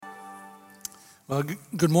Well,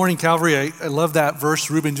 good morning, Calvary. I love that verse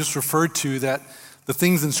Ruben just referred to, that the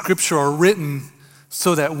things in Scripture are written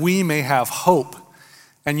so that we may have hope.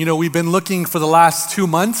 And we've been looking for the last 2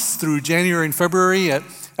 months through January and February at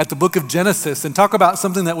the book of Genesis and talk about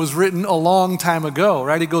something that was written a long time ago,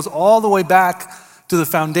 right? It goes all the way back to the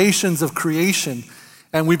foundations of creation.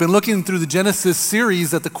 And we've been looking through the Genesis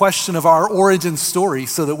series at the question of our origin story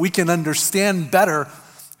so that we can understand better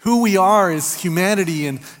who we are as humanity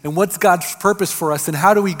and what's God's purpose for us and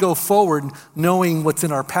how do we go forward knowing what's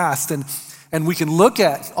in our past. And we can look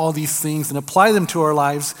at all these things and apply them to our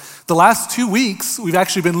lives. The last 2 weeks, we've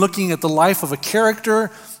actually been looking at the life of a character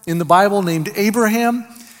in the Bible named Abraham.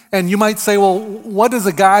 And you might say, well, what does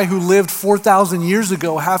a guy who lived 4,000 years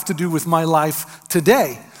ago have to do with my life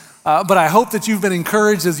today? But I hope that you've been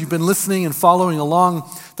encouraged as you've been listening and following along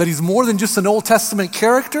that he's more than just an Old Testament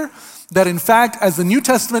character, that in fact, as the New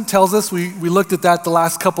Testament tells us, we looked at that the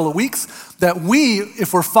last couple of weeks, that we,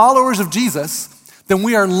 if we're followers of Jesus, then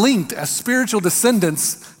we are linked as spiritual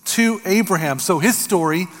descendants to Abraham. So his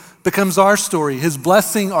story becomes our story. His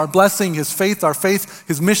blessing, our blessing. His faith, our faith.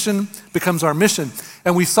 His mission becomes our mission.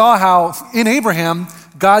 And we saw how in Abraham,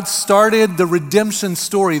 God started the redemption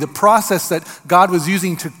story, the process that God was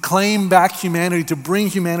using to claim back humanity, to bring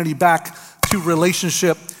humanity back to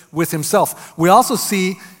relationship with himself. We also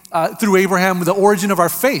see through Abraham the origin of our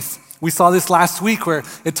faith. We saw this last week where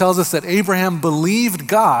it tells us that Abraham believed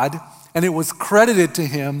God and it was credited to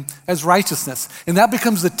him as righteousness. And that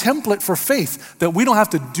becomes the template for faith, that we don't have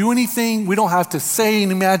to do anything, we don't have to say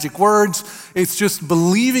any magic words. It's just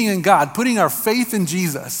believing in God, putting our faith in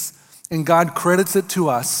Jesus, and God credits it to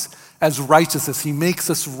us as righteousness. He makes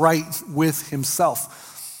us right with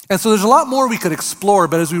himself. And so there's a lot more we could explore,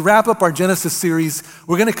 but as we wrap up our Genesis series,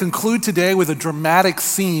 we're going to conclude today with a dramatic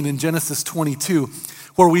scene in Genesis 22,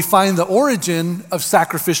 where we find the origin of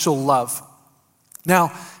sacrificial love.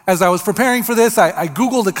 Now, as I was preparing for this, I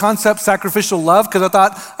Googled the concept sacrificial love because I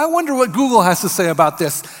thought, I wonder what Google has to say about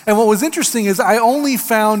this. And what was interesting is I only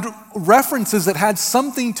found references that had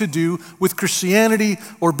something to do with Christianity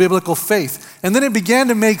or biblical faith. And then it began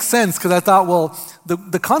to make sense because I thought, well,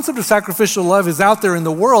 the concept of sacrificial love is out there in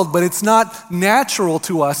the world, but it's not natural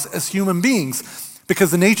to us as human beings.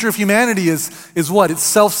 Because the nature of humanity is what? It's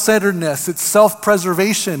self-centeredness, it's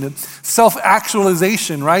self-preservation, it's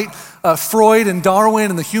self-actualization, right? Freud and Darwin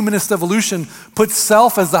and the humanist evolution put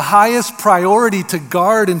self as the highest priority to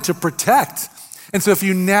guard and to protect. And so if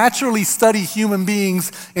you naturally study human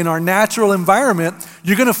beings in our natural environment,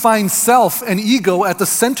 you're gonna find self and ego at the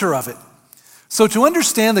center of it. So to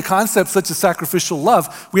understand the concept such as sacrificial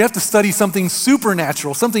love, we have to study something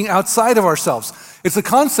supernatural, something outside of ourselves. It's a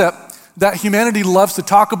concept that humanity loves to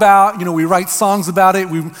talk about. We write songs about it,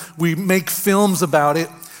 we make films about it,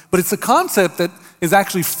 but it's a concept that is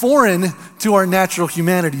actually foreign to our natural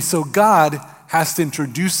humanity. So God has to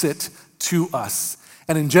introduce it to us.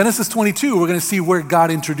 And in Genesis 22, we're gonna see where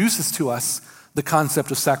God introduces to us the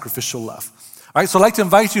concept of sacrificial love. All right, so I'd like to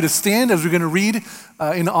invite you to stand as we're gonna read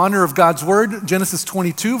in honor of God's word, Genesis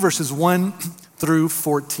 22, verses 1 through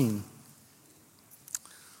 14.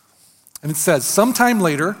 And it says, sometime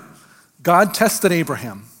later, God tested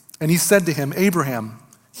Abraham, and he said to him, Abraham,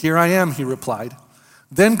 here I am, he replied.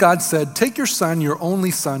 Then God said, take your son, your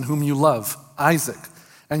only son, whom you love, Isaac,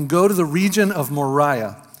 and go to the region of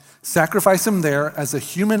Moriah. Sacrifice him there as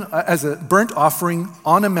a burnt offering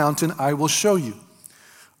on a mountain I will show you.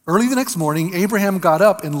 Early the next morning, Abraham got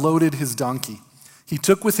up and loaded his donkey. He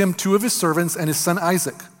took with him 2 of his servants and his son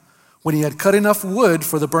Isaac. When he had cut enough wood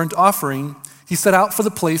for the burnt offering, he set out for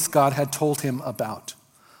the place God had told him about.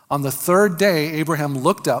 On the 3rd day, Abraham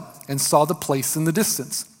looked up and saw the place in the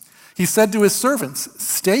distance. He said to his servants,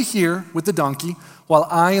 stay here with the donkey while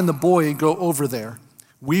I and the boy go over there.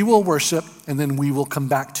 We will worship and then we will come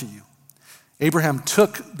back to you. Abraham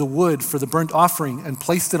took the wood for the burnt offering and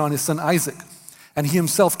placed it on his son Isaac, and he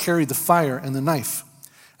himself carried the fire and the knife.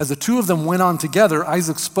 As the 2 of them went on together,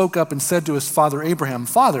 Isaac spoke up and said to his father Abraham,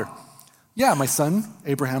 Father. Yeah, my son,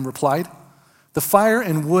 Abraham replied. The fire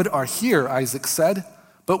and wood are here, Isaac said.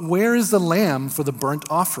 But where is the lamb for the burnt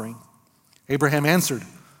offering? Abraham answered,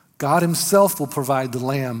 God himself will provide the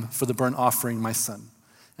lamb for the burnt offering, my son.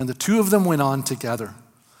 And the 2 of them went on together.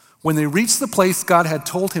 When they reached the place God had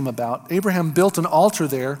told him about, Abraham built an altar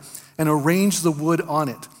there and arranged the wood on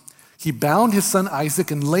it. He bound his son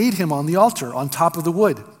Isaac and laid him on the altar on top of the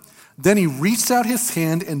wood. Then he reached out his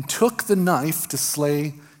hand and took the knife to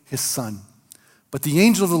slay his son. But the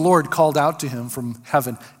angel of the Lord called out to him from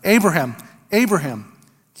heaven, Abraham, Abraham.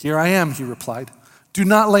 Here I am, he replied. Do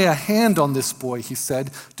not lay a hand on this boy, he said.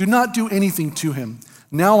 Do not do anything to him.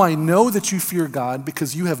 Now I know that you fear God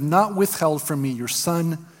because you have not withheld from me your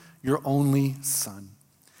son, your only son."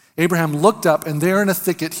 Abraham looked up, and there in a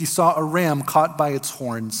thicket he saw a ram caught by its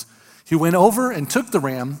horns. He went over and took the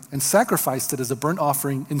ram and sacrificed it as a burnt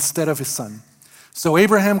offering instead of his son. So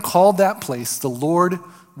Abraham called that place, "The Lord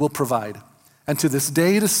will provide." And to this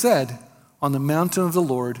day it is said, "On the mountain of the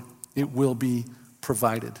Lord it will be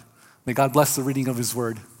provided." May God bless the reading of his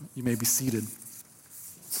word. You may be seated.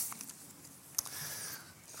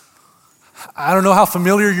 I don't know how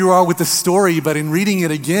familiar you are with the story, but in reading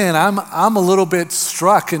it again, I'm a little bit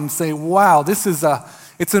struck and say, wow,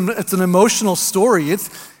 it's an emotional story.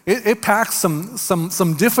 It packs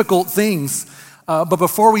some difficult things. But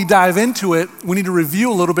before we dive into it, we need to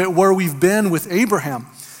review a little bit where we've been with Abraham.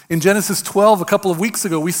 In Genesis 12, a couple of weeks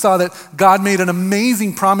ago, we saw that God made an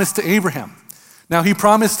amazing promise to Abraham. Now, he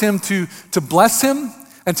promised him to bless him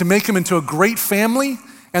and to make him into a great family,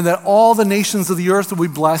 and that all the nations of the earth will be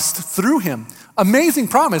blessed through him. Amazing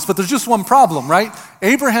promise, but there's just one problem, right?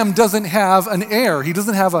 Abraham doesn't have an heir. He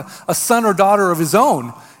doesn't have a son or daughter of his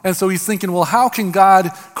own. And so he's thinking, well, how can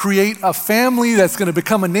God create a family that's going to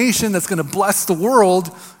become a nation that's going to bless the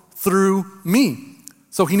world through me?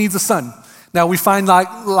 So he needs a son. Now we find, like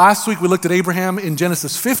last week we looked at Abraham in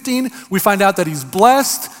Genesis 15. We find out that he's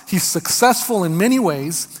blessed, he's successful in many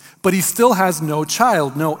ways, but he still has no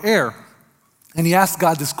child, no heir. And he asked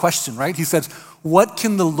God this question, right? He says, "What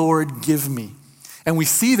can the Lord give me?" And we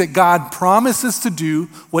see that God promises to do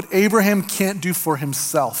what Abraham can't do for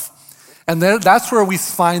himself. And that's where we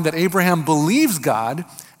find that Abraham believes God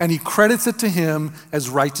and he credits it to him as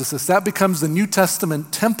righteousness. That becomes the New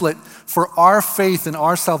Testament template for our faith and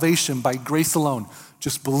our salvation by grace alone.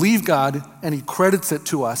 Just believe God and he credits it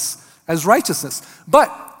to us as righteousness. But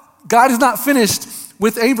God is not finished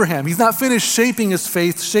with Abraham. He's not finished shaping his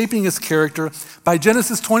faith, shaping his character. By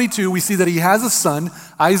Genesis 22, we see that he has a son.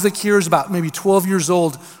 Isaac here is about maybe 12 years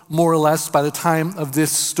old, more or less, by the time of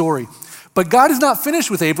this story. But God is not finished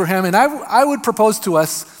with Abraham, and I would propose to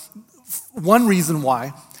us one reason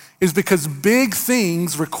why is because big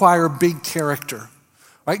things require big character,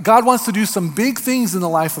 right? God wants to do some big things in the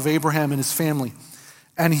life of Abraham and his family.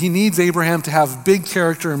 And he needs Abraham to have big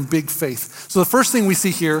character and big faith. So the first thing we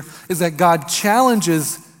see here is that God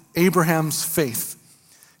challenges Abraham's faith.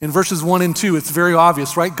 In verses 1 and 2, it's very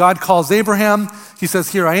obvious, right? God calls Abraham, he says,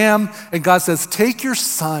 "Here I am." And God says, "Take your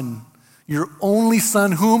son, your only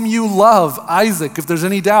son whom you love, Isaac." If there's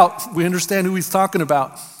any doubt, we understand who he's talking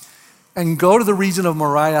about. "And go to the region of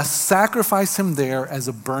Moriah, sacrifice him there as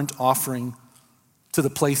a burnt offering to the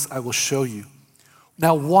place I will show you."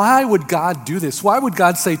 Now, why would God do this? Why would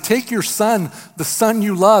God say, "Take your son, the son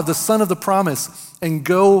you love, the son of the promise, and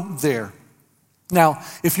go there"? Now,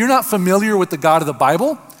 if you're not familiar with the God of the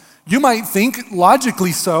Bible, you might think,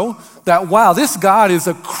 logically so, that, wow, this God is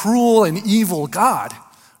a cruel and evil God,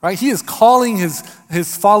 right? He is calling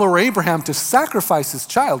his follower Abraham to sacrifice his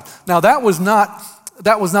child. Now, that was not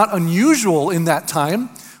unusual in that time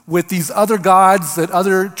with these other gods that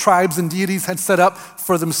other tribes and deities had set up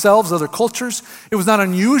for themselves, other cultures. It was not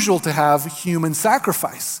unusual to have human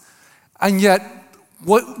sacrifice. And yet,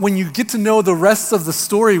 when you get to know the rest of the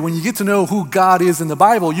story, when you get to know who God is in the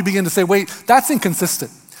Bible, you begin to say, wait, that's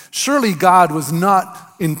inconsistent. Surely God was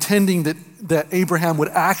not intending that Abraham would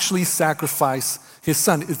actually sacrifice his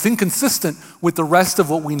son. It's inconsistent with the rest of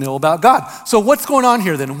what we know about God. So what's going on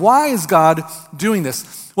here then? Why is God doing this?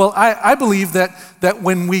 Well, I believe that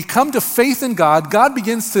when we come to faith in God, God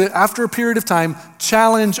begins to, after a period of time,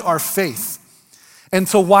 challenge our faith. And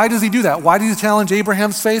so why does he do that? Why does he challenge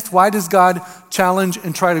Abraham's faith? Why does God challenge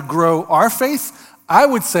and try to grow our faith? I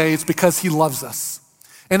would say it's because he loves us.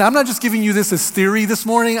 And I'm not just giving you this as theory this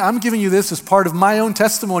morning. I'm giving you this as part of my own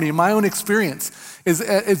testimony, my own experience.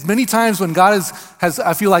 As many times when God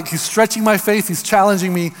I feel like he's stretching my faith, he's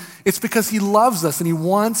challenging me, it's because he loves us and he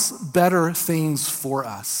wants better things for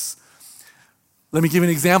us. Let me give you an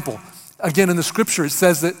example. Again, in the scripture, it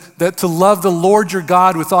says that to love the Lord your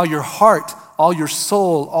God with all your heart, all your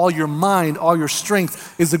soul, all your mind, all your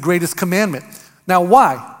strength is the greatest commandment. Now,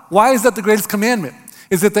 why? Why is that the greatest commandment?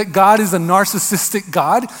 Is it that God is a narcissistic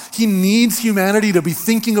God? He needs humanity to be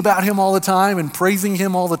thinking about him all the time and praising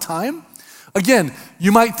him all the time? Again,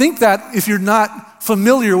 you might think that if you're not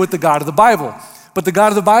familiar with the God of the Bible. But the God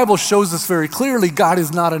of the Bible shows us very clearly God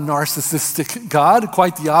is not a narcissistic God,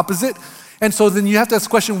 quite the opposite. And so then you have to ask the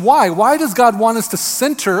question, why? Why does God want us to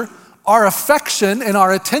center our affection and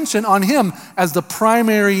our attention on him as the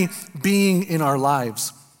primary being in our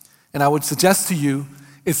lives? And I would suggest to you,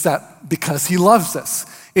 it's that because he loves us.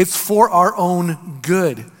 It's for our own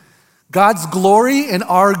good. God's glory and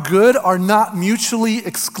our good are not mutually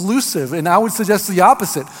exclusive. And I would suggest the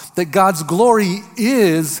opposite, that God's glory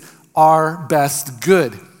is our best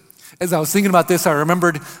good. As I was thinking about this, I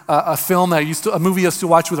remembered a movie I used to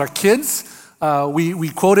watch with our kids. We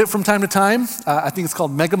quote it from time to time. I think it's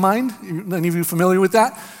called Megamind. Any of you familiar with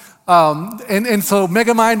that? And so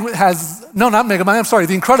Megamind not Megamind, I'm sorry,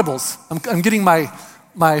 The Incredibles. I'm getting my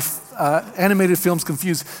animated films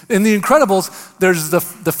confused. In The Incredibles, there's the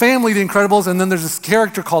family, The Incredibles, and then there's this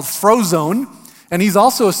character called Frozone, and he's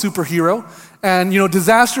also a superhero. And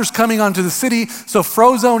disaster's coming onto the city, so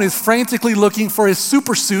Frozone is frantically looking for his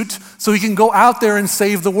super suit so he can go out there and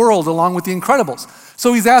save the world along with the Incredibles.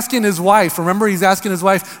 So he's asking his wife,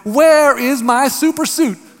 where is my super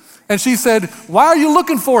suit? And she said, why are you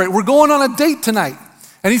looking for it? We're going on a date tonight.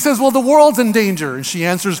 And he says, well, the world's in danger. And she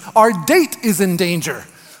answers, our date is in danger,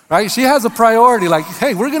 right? She has a priority, like,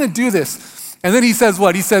 hey, we're gonna do this. And then he says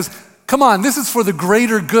what? He says, come on, this is for the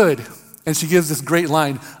greater good. And she gives this great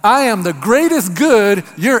line, I am the greatest good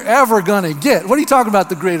you're ever gonna get. What are you talking about,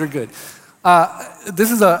 the greater good?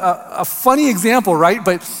 This is a funny example, right?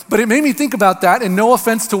 But it made me think about that, and no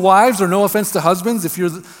offense to wives or no offense to husbands if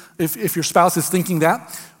your spouse is thinking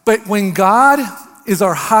that. But when God is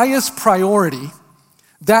our highest priority,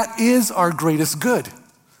 that is our greatest good.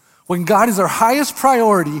 When God is our highest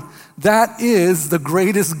priority, that is the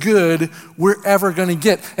greatest good we're ever gonna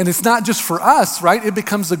get. And it's not just for us, right? It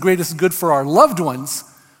becomes the greatest good for our loved ones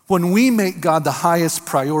when we make God the highest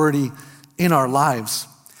priority in our lives.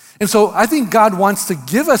 And so I think God wants to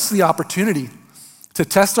give us the opportunity to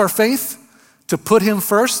test our faith, to put him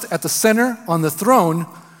first at the center on the throne,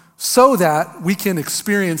 so that we can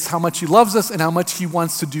experience how much he loves us and how much he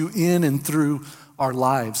wants to do in and through our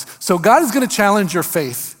lives. So God is gonna challenge your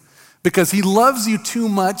faith because he loves you too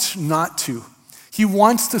much not to. He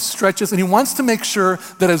wants to stretch us, and he wants to make sure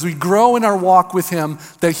that as we grow in our walk with him,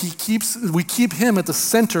 that we keep him at the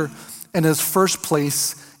center and as first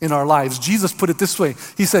place in our lives. Jesus put it this way.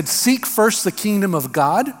 He said, seek first the kingdom of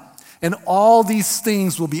God, and all these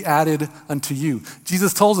things will be added unto you.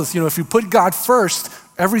 Jesus tells us, if you put God first,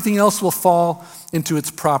 everything else will fall into its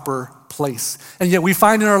proper place. And yet we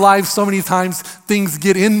find in our lives so many times things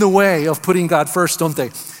get in the way of putting God first, don't they?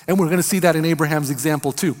 And we're gonna see that in Abraham's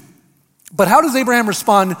example too. But how does Abraham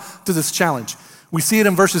respond to this challenge? We see it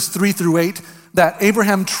in verses 3-8, that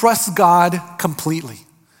Abraham trusts God completely.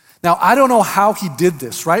 Now, I don't know how he did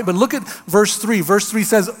this, right? But look at verse 3. Verse 3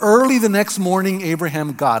 says, early the next morning,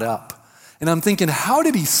 Abraham got up. And I'm thinking, how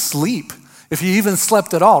did he sleep? If he even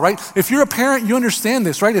slept at all, right? If you're a parent, you understand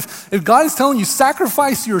this, right? If God is telling you,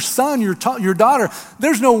 sacrifice your son, your daughter,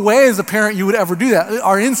 there's no way as a parent you would ever do that.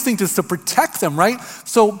 Our instinct is to protect them, right?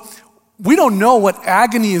 So we don't know what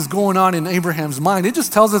agony is going on in Abraham's mind. It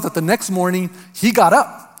just tells us that the next morning he got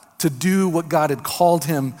up to do what God had called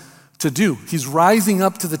him to do. He's rising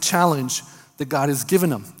up to the challenge that God has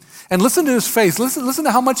given him. And listen to his face. Listen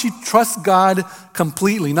to how much he trusts God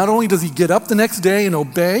completely. Not only does he get up the next day and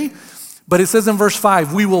obey, but it says in verse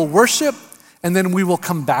 5, we will worship and then we will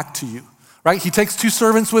come back to you, right? He takes 2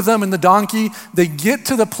 servants with him and the donkey. They get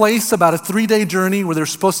to the place about a 3-day journey where they're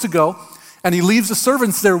supposed to go, and he leaves the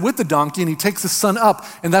servants there with the donkey and he takes his son up,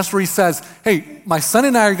 and that's where he says, hey, my son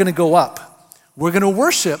and I are gonna go up. We're gonna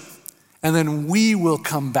worship and then we will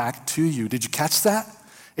come back to you. Did you catch that?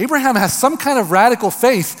 Abraham has some kind of radical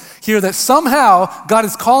faith here that somehow God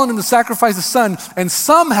is calling him to sacrifice his son, and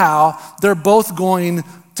somehow they're both going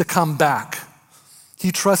to come back.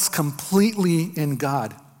 He trusts completely in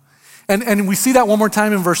God. And we see that one more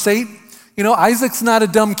time in verse 8. Isaac's not a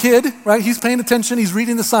dumb kid, right? He's paying attention, he's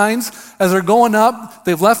reading the signs. As they're going up,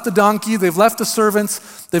 they've left the donkey, they've left the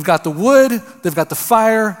servants, they've got the wood, they've got the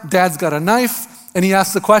fire, dad's got a knife, and he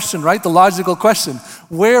asks the question, right? The logical question,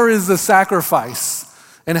 where is the sacrifice?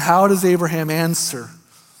 And how does Abraham answer?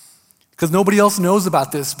 Because nobody else knows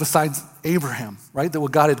about this besides Abraham, right? That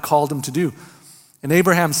what God had called him to do. And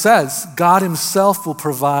Abraham says, God himself will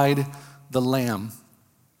provide the lamb.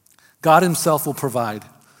 God himself will provide.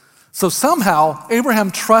 So somehow,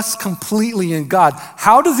 Abraham trusts completely in God.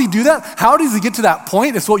 How does he do that? How does he get to that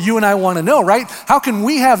point? It's what you and I want to know, right? How can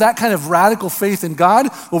we have that kind of radical faith in God?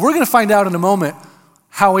 Well, we're going to find out in a moment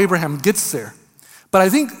how Abraham gets there. But I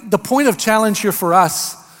think the point of challenge here for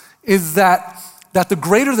us is that the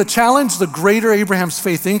greater the challenge, the greater Abraham's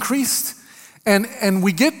faith increased. And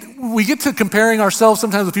we get to comparing ourselves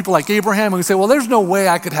sometimes with people like Abraham, and we say, well, there's no way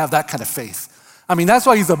I could have that kind of faith. I mean, that's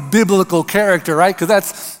why he's a biblical character, right? Because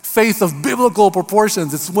that's faith of biblical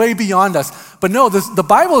proportions. It's way beyond us. But no, the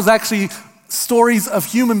Bible is actually stories of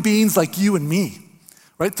human beings like you and me,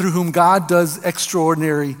 right? Through whom God does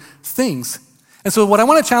extraordinary things. And so what I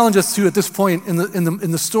want to challenge us to at this point in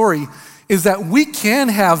the story is that we can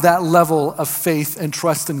have that level of faith and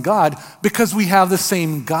trust in God because we have the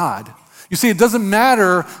same God. You see, it doesn't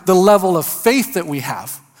matter the level of faith that we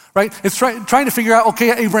have, right? It's trying to figure out,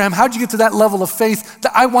 okay, Abraham, how'd you get to that level of faith?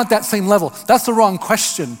 I want that same level. That's the wrong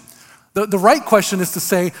question. The right question is to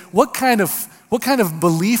say, what kind of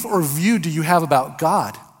belief or view do you have about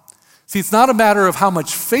God? See, it's not a matter of how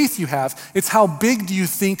much faith you have, it's how big do you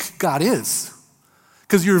think God is?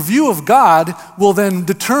 Because your view of God will then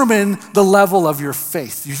determine the level of your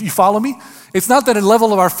faith. You follow me? It's not that a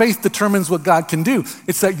level of our faith determines what God can do.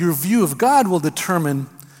 It's that your view of God will determine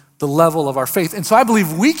the level of our faith. And so I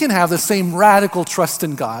believe we can have the same radical trust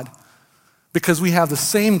in God because we have the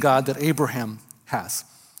same God that Abraham has.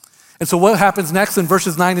 And so what happens next in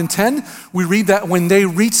verses 9 and 10, we read that when they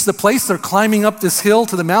reach the place, they're climbing up this hill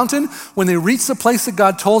to the mountain. When they reach the place that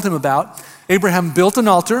God told him about, Abraham built an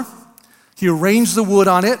altar. He arranged the wood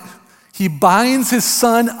on it. He binds his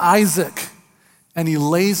son Isaac and he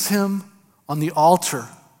lays him on the altar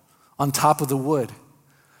on top of the wood.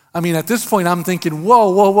 I mean, at this point, I'm thinking,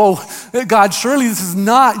 whoa, God, surely this is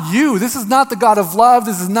not you. This is not the God of love.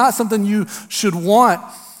 This is not something you should want.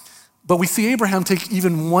 But we see Abraham take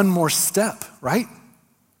even one more step, right?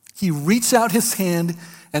 He reached out his hand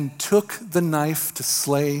and took the knife to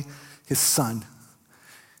slay his son.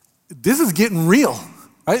 This is getting real,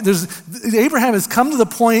 right? Abraham has come to the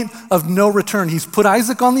point of no return. He's put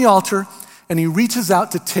Isaac on the altar and he reaches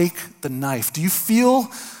out to take the knife. Do you feel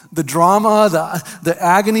the drama, the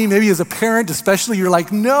agony? Maybe as a parent especially, you're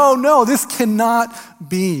like, no, this cannot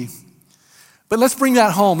be. But let's bring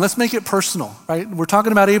that home. Let's make it personal, right? We're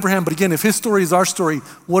talking about Abraham, but again, if his story is our story,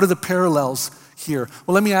 what are the parallels here?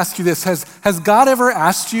 Well, let me ask you this. Has God ever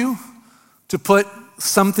asked you to put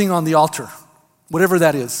something on the altar, whatever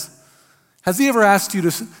that is? Has he ever asked you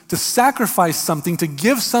to sacrifice something, to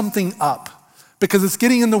give something up because it's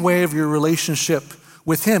getting in the way of your relationship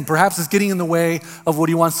with him? Perhaps it's getting in the way of what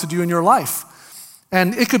he wants to do in your life.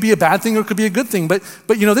 And it could be a bad thing or it could be a good thing. But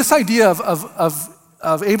you know, this idea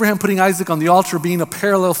of Abraham putting Isaac on the altar being a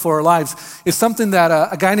parallel for our lives is something that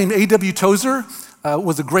a guy named A.W. Tozer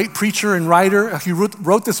was a great preacher and writer. He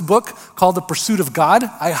wrote this book called The Pursuit of God.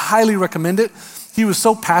 I highly recommend it. He was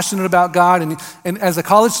so passionate about God, and as a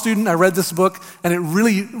college student, I read this book, and it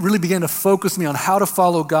really began to focus me on how to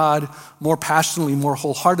follow God more passionately, more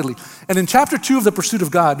wholeheartedly. And in chapter 2 of The Pursuit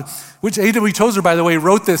of God, which A.W. Tozer, by the way,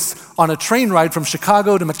 wrote this on a train ride from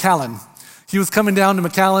Chicago to McAllen. He was coming down to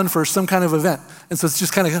McAllen for some kind of event. And so it's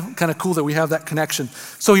just kind of cool that we have that connection.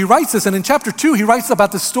 So he writes this, and in chapter 2, he writes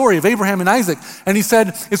about the story of Abraham and Isaac. And he said,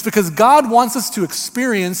 it's because God wants us to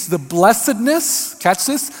experience the blessedness, catch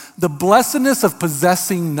this, the blessedness of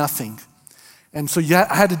possessing nothing. And so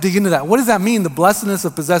I had to dig into that. What does that mean, the blessedness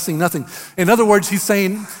of possessing nothing? In other words, he's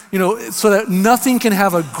saying, so that nothing can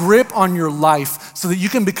have a grip on your life, so that you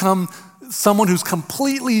can become someone who's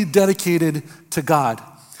completely dedicated to God.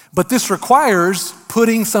 But this requires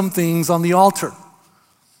putting some things on the altar.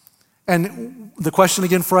 And the question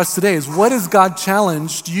again for us today is, what has God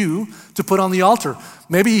challenged you to put on the altar?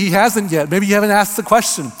 Maybe he hasn't yet. Maybe you haven't asked the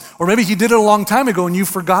question. Or maybe he did it a long time ago and you've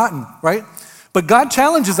forgotten, right? But God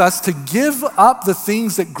challenges us to give up the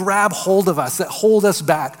things that grab hold of us, that hold us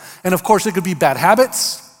back. And of course, it could be bad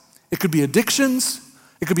habits. It could be addictions.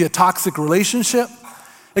 It could be a toxic relationship.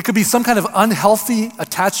 It could be some kind of unhealthy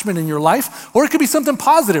attachment in your life, or it could be something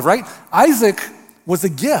positive, right? Isaac was a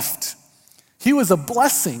gift. He was a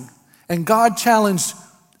blessing, and God challenged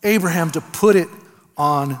Abraham to put it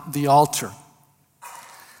on the altar.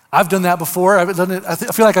 I've done that before. I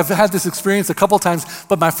feel like I've had this experience a couple times,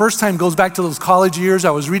 but my first time goes back to those college years. I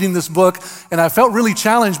was reading this book, and I felt really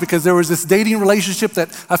challenged because there was this dating relationship that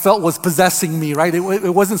I felt was possessing me, right? It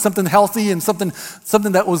wasn't something healthy and something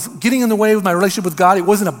that was getting in the way of my relationship with God. It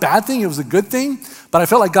wasn't a bad thing. It was a good thing, but I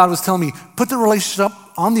felt like God was telling me, put the relationship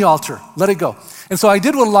up on the altar. Let it go. And so I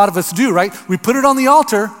did what a lot of us do, right? We put it on the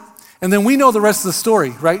altar, and then we know the rest of the story,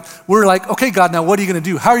 right? We're like, okay, God, now what are you going to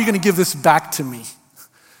do? How are you going to give this back to me?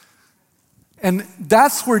 And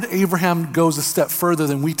that's where Abraham goes a step further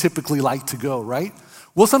than we typically like to go, right?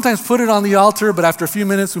 We'll sometimes put it on the altar, but after a few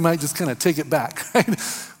minutes, we might just kind of take it back, right?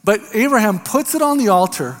 But Abraham puts it on the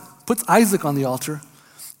altar, puts Isaac on the altar,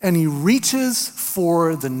 and he reaches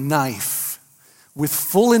for the knife with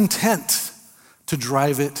full intent to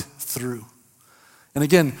drive it through. And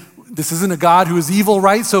again, this isn't a God who is evil,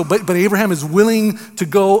 right? But Abraham is willing to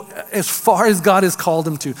go as far as God has called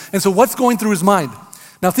him to. And so what's going through his mind?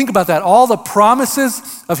 Now think about that. All the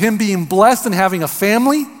promises of him being blessed and having a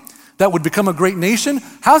family that would become a great nation,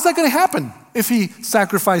 how's that going to happen if he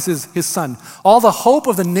sacrifices his son? All the hope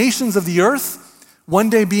of the nations of the earth one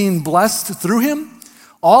day being blessed through him,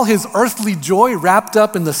 all his earthly joy wrapped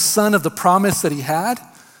up in the son of the promise that he had.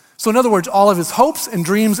 So in other words, all of his hopes and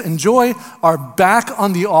dreams and joy are back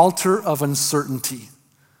on the altar of uncertainty.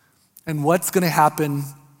 And what's going to happen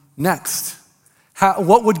next?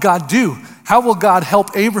 What would God do? How will God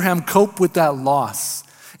help Abraham cope with that loss?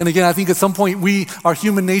 And again, I think at some point our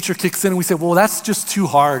human nature kicks in and we say, well, that's just too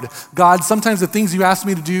hard. God, sometimes the things you ask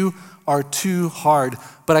me to do are too hard.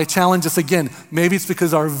 But I challenge us again, maybe it's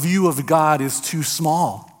because our view of God is too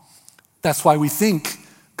small. That's why we think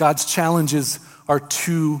God's challenges are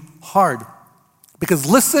too hard. Because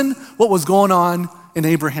listen what was going on in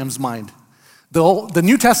Abraham's mind. The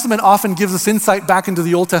New Testament often gives us insight back into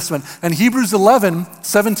the Old Testament. And Hebrews 11,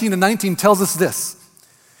 17 and 19 tells us this.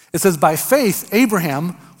 It says, by faith,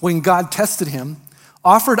 Abraham, when God tested him,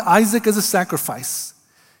 offered Isaac as a sacrifice.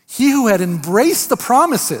 He who had embraced the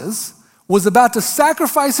promises was about to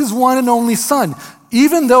sacrifice his one and only son,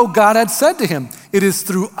 even though God had said to him, it is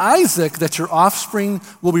through Isaac that your offspring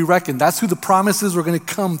will be reckoned. That's who the promises were going to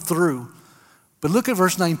come through. But look at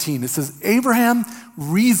verse 19. It says, Abraham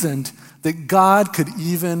reasoned that God could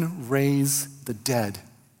even raise the dead.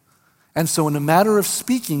 And so in a matter of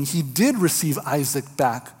speaking, he did receive Isaac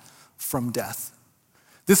back from death.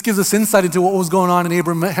 This gives us insight into what was going on in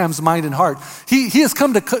Abraham's mind and heart. He has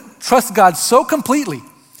come to trust God so completely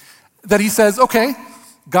that he says, okay,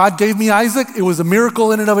 God gave me Isaac. It was a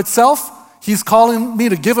miracle in and of itself. He's calling me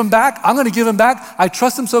to give him back. I'm going to give him back. I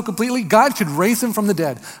trust him so completely. God could raise him from the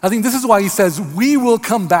dead. I think this is why he says, we will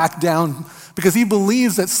come back down, because he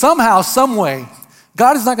believes that somehow, some way,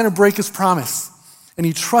 God is not going to break his promise. And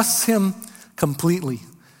he trusts him completely.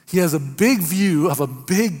 He has a big view of a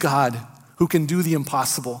big God who can do the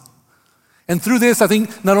impossible. And through this, I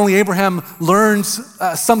think not only Abraham learns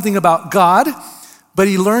something about God, but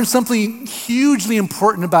he learns something hugely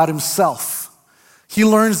important about himself. He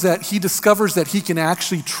discovers that he can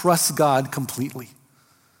actually trust God completely.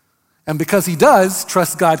 And because he does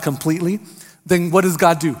trust God completely, then what does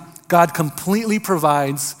God do? God completely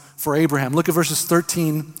provides for Abraham. Look at verses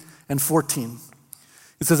 13 and 14.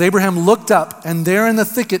 It says, Abraham looked up, and there in the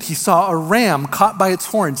thicket he saw a ram caught by its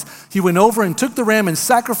horns. He went over and took the ram and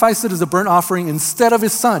sacrificed it as a burnt offering instead of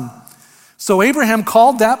his son. So Abraham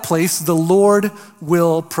called that place, the Lord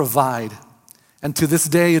will provide. And to this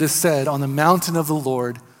day it is said, on the mountain of the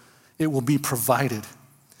Lord it will be provided.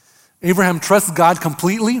 Abraham trusts God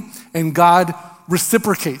completely, and God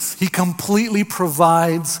reciprocates. He completely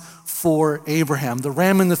provides for Abraham. The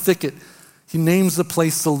ram in the thicket, he names the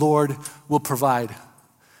place the Lord will provide.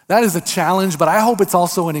 That is a challenge, but I hope it's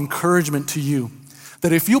also an encouragement to you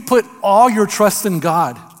that if you put all your trust in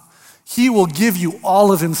God, he will give you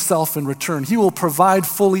all of himself in return. He will provide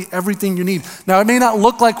fully everything you need. Now, it may not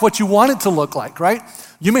look like what you want it to look like, right?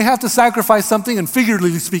 You may have to sacrifice something, and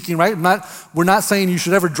figuratively speaking, right? We're not saying you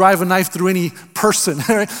should ever drive a knife through any person,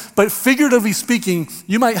 right? But figuratively speaking,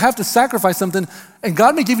 you might have to sacrifice something, and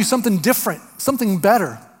God may give you something different, something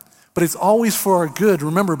better. But it's always for our good,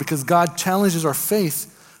 remember, because God challenges our faith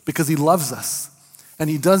because he loves us. And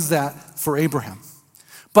he does that for Abraham.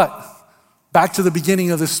 But back to the beginning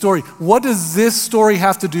of this story. What does this story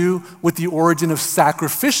have to do with the origin of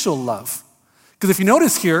sacrificial love? Because if you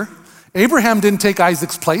notice here, Abraham didn't take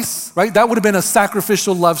Isaac's place, right? That would have been a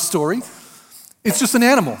sacrificial love story. It's just an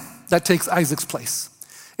animal that takes Isaac's place.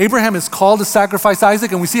 Abraham is called to sacrifice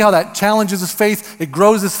Isaac, and we see how that challenges his faith. It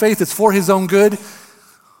grows his faith. It's for his own good.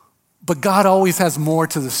 But God always has more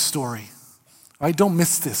to the story, right? Don't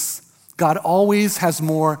miss this. God always has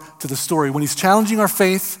more to the story. When he's challenging our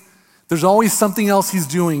faith, there's always something else he's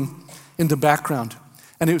doing in the background.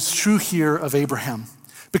 And it was true here of Abraham.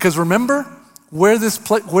 Because remember where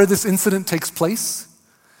this incident takes place?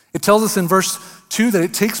 It tells us in verse 2 that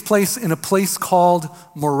it takes place in a place called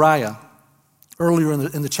Moriah. Earlier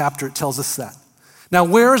in the chapter, it tells us that. Now,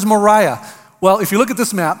 where is Moriah? Well, if you look at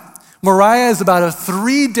this map, Moriah is about a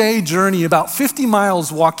 3-day journey, about 50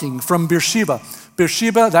 miles walking from Beersheba.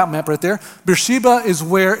 Beersheba, that map right there, Beersheba is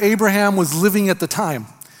where Abraham was living at the time.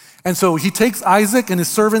 And so he takes Isaac and his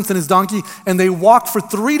servants and his donkey, and they walk for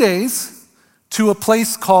 3 days to a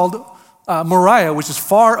place called Moriah, which is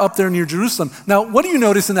far up there near Jerusalem. Now, what do you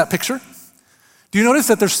notice in that picture? Do you notice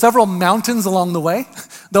that there's several mountains along the way?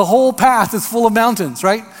 The whole path is full of mountains,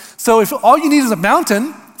 right? So if all you need is a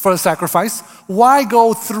mountain for a sacrifice, why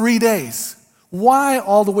go 3 days? Why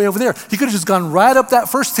all the way over there? He could have just gone right up that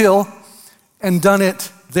first hill and done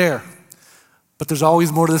it there. But there's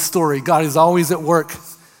always more to the story. God is always at work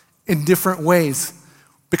in different ways.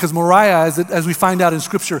 Because Moriah, as we find out in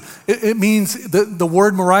Scripture, it means, the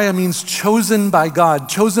word Moriah means chosen by God,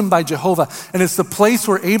 chosen by Jehovah. And it's the place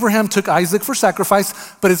where Abraham took Isaac for sacrifice,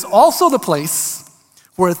 but it's also the place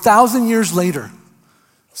where 1,000 years later,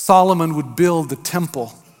 Solomon would build the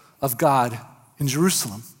temple of God in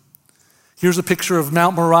Jerusalem. Here's a picture of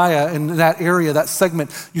Mount Moriah in that area, that segment.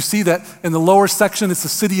 You see that in the lower section, it's the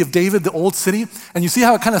city of David, the old city. And you see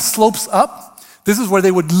how it kind of slopes up? This is where they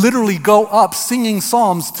would literally go up singing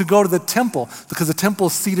psalms to go to the temple, because the temple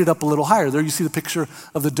is seated up a little higher. There you see the picture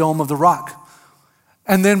of the Dome of the Rock.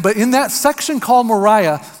 And then, but in that section called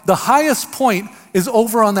Moriah, the highest point is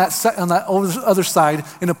over on that other side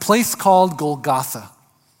in a place called Golgotha.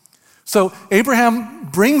 So Abraham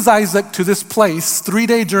brings Isaac to this place,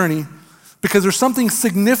 3-day journey, because there's something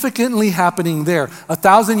significantly happening there.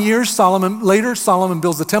 1,000 years later, Solomon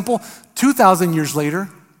builds the temple. 2,000 years later,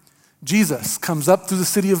 Jesus comes up through the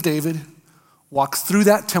city of David, walks through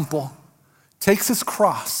that temple, takes his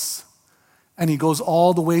cross, and he goes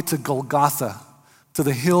all the way to Golgotha, to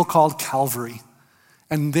the hill called Calvary.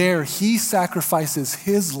 And there he sacrifices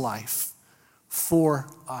his life for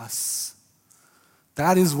us.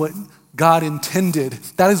 That is what God intended.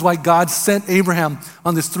 That is why God sent Abraham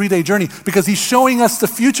on this 3-day journey, because he's showing us the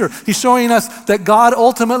future. He's showing us that God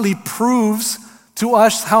ultimately proves to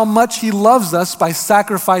us how much he loves us by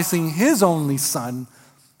sacrificing his only son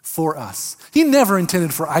for us. He never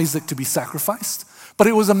intended for Isaac to be sacrificed, but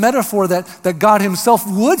it was a metaphor that God himself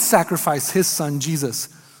would sacrifice his son, Jesus,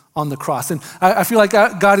 on the cross. And I feel like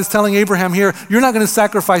God is telling Abraham here, you're not going to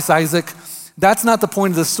sacrifice Isaac. That's not the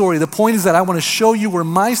point of the story. The point is that I want to show you where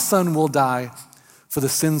my son will die for the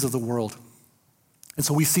sins of the world. And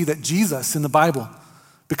so we see that Jesus in the Bible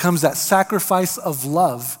becomes that sacrifice of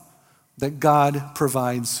love that God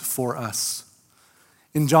provides for us.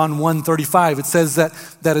 In John 1:35, it says that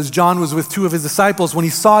as John was with 2 of his disciples, when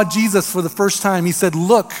he saw Jesus for the first time, he said,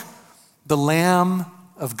 "Look, the Lamb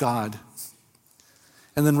of God."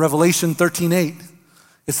 And then Revelation 13:8,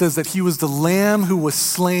 it says that he was the Lamb who was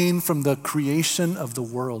slain from the creation of the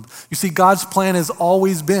world. You see, God's plan has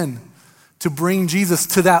always been to bring Jesus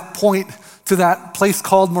to that point, to that place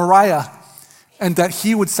called Moriah, and that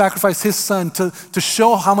he would sacrifice his son to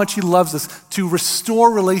show how much he loves us, to restore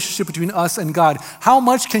relationship between us and God. How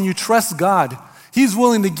much can you trust God? He's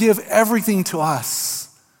willing to give everything to us.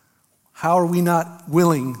 How are we not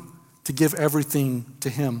willing to give everything to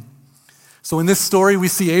him? So in this story, we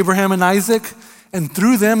see Abraham and Isaac, and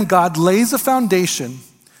through them, God lays a foundation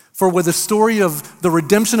for where the story of the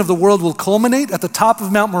redemption of the world will culminate at the top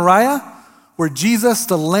of Mount Moriah, where Jesus,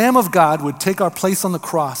 the Lamb of God, would take our place on the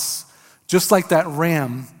cross, just like that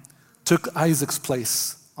ram took Isaac's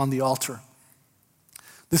place on the altar.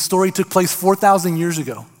 This story took place 4,000 years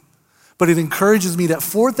ago, but it encourages me that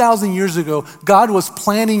 4,000 years ago, God was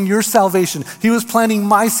planning your salvation. He was planning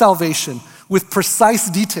my salvation with precise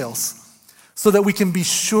details so that we can be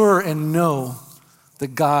sure and know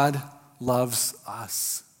that God loves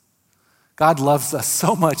us. God loves us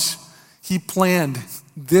so much, he planned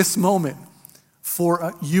this moment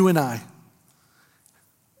for you and I.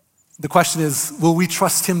 The question is, will we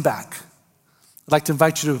trust him back? I'd like to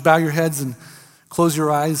invite you to bow your heads and close your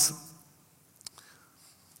eyes.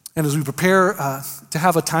 And as we prepare to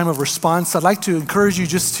have a time of response, I'd like to encourage you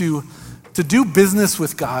just to do business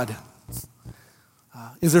with God.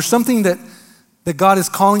 Is there something that God is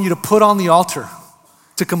calling you to put on the altar,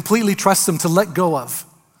 to completely trust him, to let go of,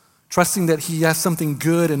 trusting that he has something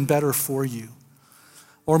good and better for you?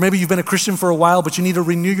 Or maybe you've been a Christian for a while, but you need to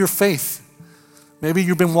renew your faith. Maybe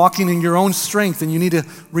you've been walking in your own strength and you need to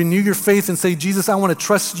renew your faith and say, Jesus, I want to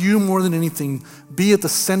trust you more than anything. Be at the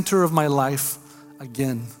center of my life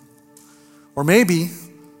again. Or maybe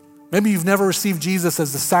you've never received Jesus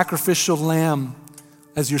as the sacrificial lamb,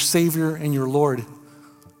 as your Savior and your Lord,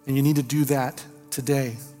 and you need to do that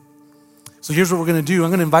today. So here's what we're going to do.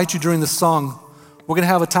 I'm going to invite you during this song. We're going to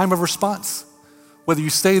have a time of response. Whether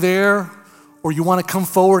you stay there or you want to come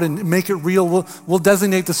forward and make it real, we'll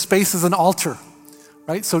designate the space as an altar.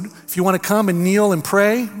 Right? So if you want to come and kneel and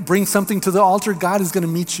pray, bring something to the altar, God is going to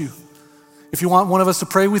meet you. If you want one of us to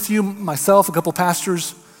pray with you, myself, a couple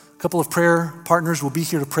pastors, a couple of prayer partners will be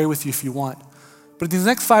here to pray with you if you want. But in these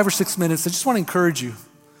next 5 or 6 minutes, I just want to encourage you.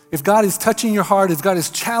 If God is touching your heart, if God has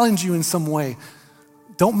challenged you in some way,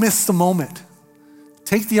 don't miss the moment.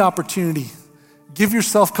 Take the opportunity. Give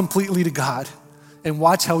yourself completely to God and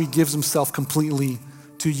watch how he gives himself completely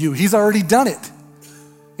to you. He's already done it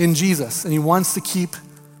in Jesus, and he wants to keep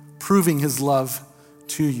proving his love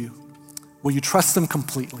to you. Will you trust him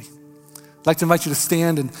completely? I'd like to invite you to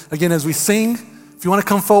stand, and again, as we sing, if you want to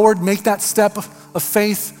come forward, make that step of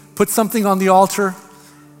faith, put something on the altar.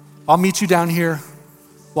 I'll meet you down here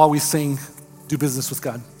while we sing, Do Business with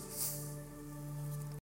God.